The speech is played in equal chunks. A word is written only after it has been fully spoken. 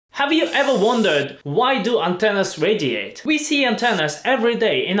Have you ever wondered why do antennas radiate? We see antennas every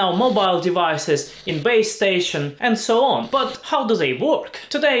day in our mobile devices, in base station and so on, but how do they work?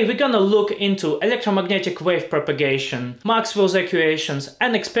 Today we're gonna look into electromagnetic wave propagation, Maxwell's equations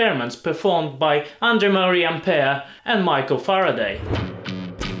and experiments performed by André-Marie Ampere and Michael Faraday.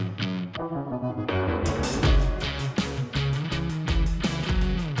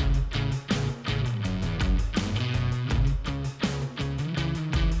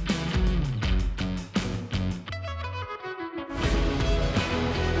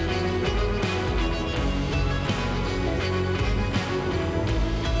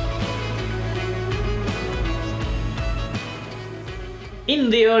 In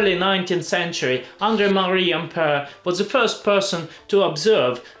the early 19th century, André-Marie Ampere was the first person to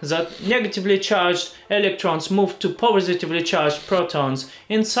observe that negatively charged electrons move to positively charged protons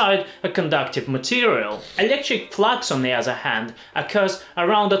inside a conductive material. Electric flux, on the other hand, occurs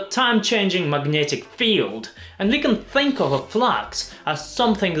around a time-changing magnetic field, and we can think of a flux as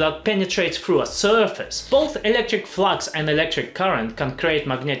something that penetrates through a surface. Both electric flux and electric current can create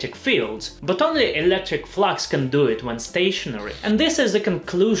magnetic fields, but only electric flux can do it when stationary. And this is the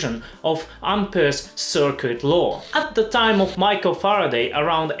conclusion of Ampere's circuit law. At the time of Michael Faraday,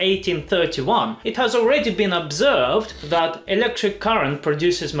 around 1831, it has already been observed that electric current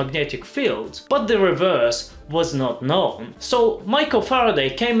produces magnetic fields, but the reverse was not known. So Michael Faraday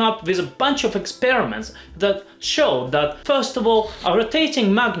came up with a bunch of experiments that showed that, first of all, a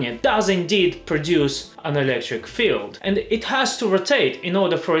rotating magnet does indeed produce an electric field, and it has to rotate in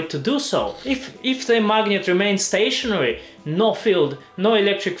order for it to do so. If the magnet remains stationary, no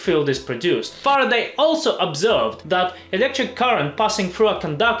electric field is produced. Faraday also observed that electric current passing through a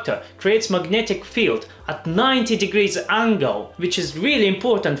conductor creates magnetic field at 90 degrees angle, which is really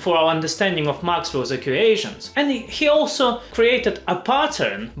important for our understanding of Maxwell's equations. And he also created a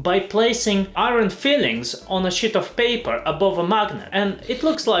pattern by placing iron fillings on a sheet of paper above a magnet, and it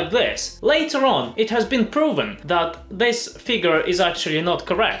looks like this. Later on, it has been proven that this figure is actually not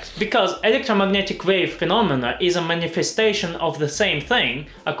correct, because electromagnetic wave phenomena is a manifestation of the same thing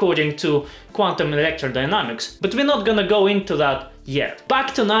according to quantum electrodynamics, but we're not gonna go into that yet.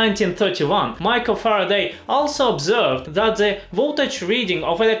 Back to 1931, Michael Faraday also observed that the voltage reading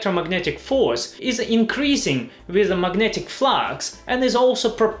of electromagnetic force is increasing with the magnetic flux and is also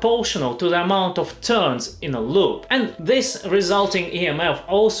proportional to the amount of turns in a loop. And this resulting EMF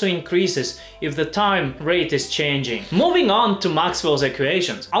also increases if the time rate is changing. Moving on to Maxwell's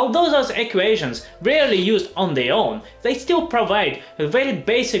equations. Although those equations rarely used on their own, they still provide the very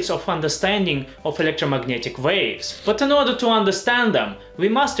basics of understanding of electromagnetic waves. But in order to understand them, we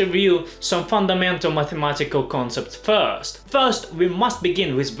must review some fundamental mathematical concepts first. First, we must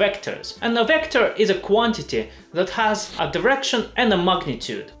begin with vectors. And a vector is a quantity that has a direction and a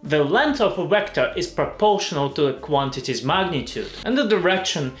magnitude. The length of a vector is proportional to the quantity's magnitude, and the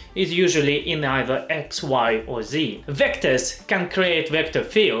direction is usually in either x, y, or z. Vectors can create vector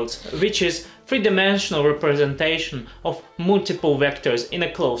fields, which is three-dimensional representation of multiple vectors in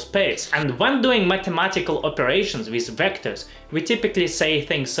a closed space. And when doing mathematical operations with vectors, we typically say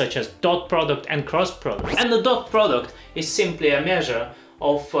things such as dot product and cross product. And the dot product is simply a measure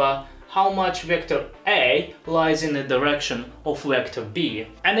of how much vector A lies in the direction of vector B.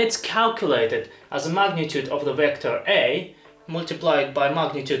 And it's calculated as the magnitude of the vector A multiplied by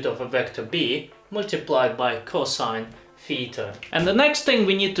magnitude of a vector B multiplied by cosine theta. And the next thing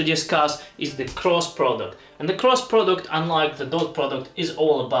we need to discuss is the cross product. And the cross product, unlike the dot product, is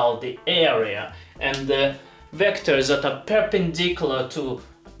all about the area and the vectors that are perpendicular to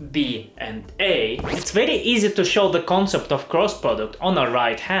B and A. It's very easy to show the concept of cross product on the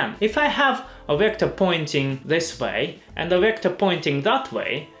right hand. If I have a vector pointing this way and a vector pointing that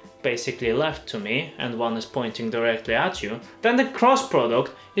way, basically left to me, and one is pointing directly at you, then the cross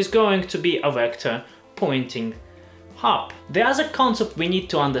product is going to be a vector pointing up. The other concept we need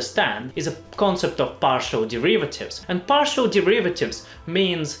to understand is a concept of partial derivatives. And partial derivatives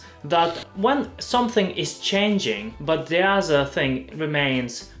means that when something is changing but the other thing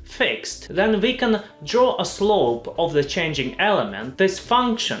remains fixed, then we can draw a slope of the changing element. This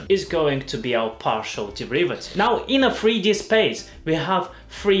function is going to be our partial derivative. Now, in a 3D space, we have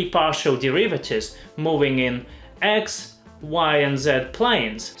three partial derivatives moving in x, y and z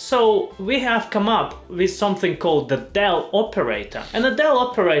planes. So we have come up with something called the del operator. And the del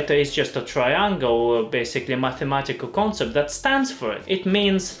operator is just a triangle, basically a mathematical concept that stands for it. It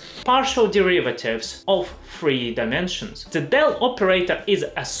means partial derivatives of 3 dimensions. The del operator is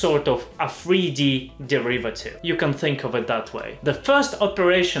a sort of a 3D derivative. You can think of it that way. The first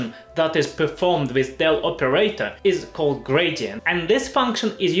operation that is performed with del operator is called gradient, and this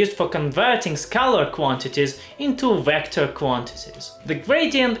function is used for converting scalar quantities into vector quantities. The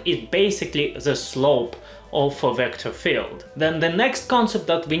gradient is basically the slope of a vector field. Then the next concept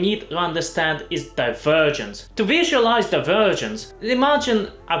that we need to understand is divergence. To visualize divergence, imagine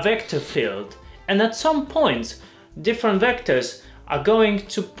a vector field, and at some points different vectors are going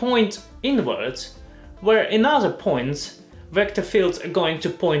to point inwards, where in other points vector fields are going to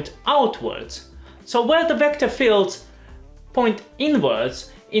point outwards. So where the vector fields point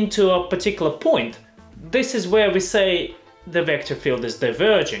inwards into a particular point, this is where we say the vector field is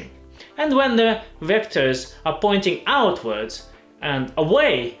diverging. And when the vectors are pointing outwards and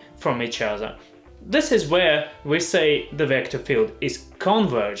away from each other, this is where we say the vector field is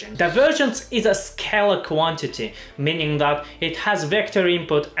converging. Divergence is a scalar quantity, meaning that it has vector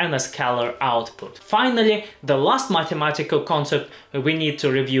input and a scalar output. Finally, the last mathematical concept we need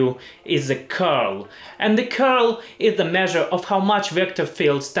to review is the curl. And the curl is the measure of how much vector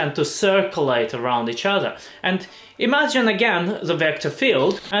fields tend to circulate around each other. And imagine again the vector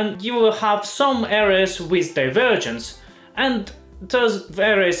field, and you will have some areas with divergence, and those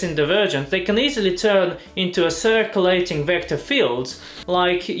areas in divergence, they can easily turn into a circulating vector fields,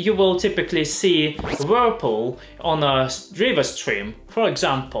 like you will typically see a whirlpool on a river stream, for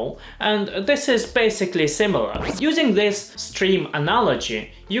example, and this is basically similar. Using this stream analogy,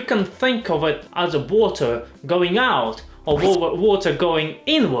 you can think of it as water going out or water going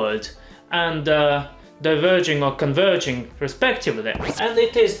inward and diverging or converging respectively. And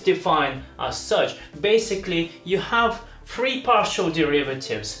it is defined as such. Basically, you have 3 partial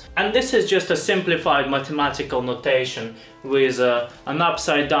derivatives, and this is just a simplified mathematical notation with an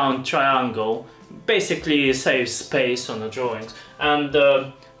upside down triangle. Basically saves space on the drawings, and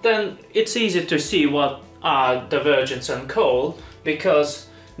then it's easy to see what are divergence and curl, because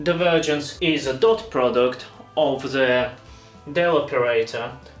divergence is a dot product of the del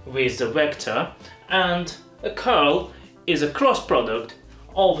operator with the vector, and a curl is a cross product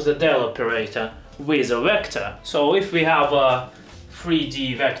of the del operator with a vector. So if we have a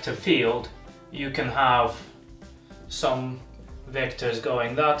 3D vector field, you can have some vectors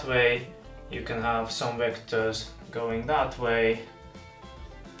going that way, you can have some vectors going that way,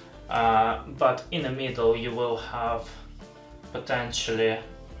 but in the middle you will have potentially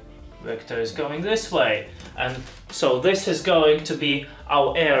vectors going this way. And so this is going to be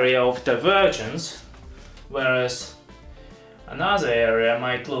our area of divergence, whereas another area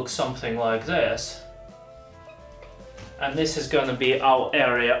might look something like this, and this is going to be our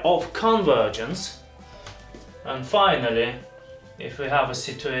area of convergence. And finally, if we have a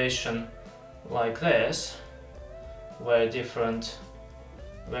situation like this, where different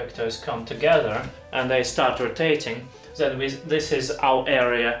vectors come together and they start rotating, then this is our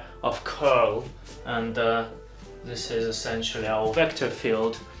area of curl, and this is essentially our vector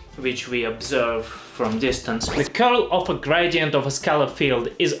field, which we observe from distance. The curl of a gradient of a scalar field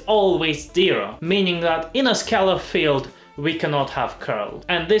is always 0, meaning that in a scalar field we cannot have curl.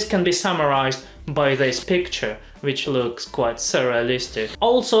 And this can be summarized by this picture, which looks quite surrealistic.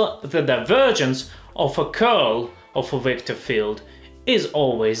 Also, the divergence of a curl of a vector field is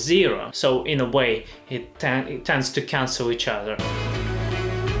always 0, so in a way it tends to cancel each other.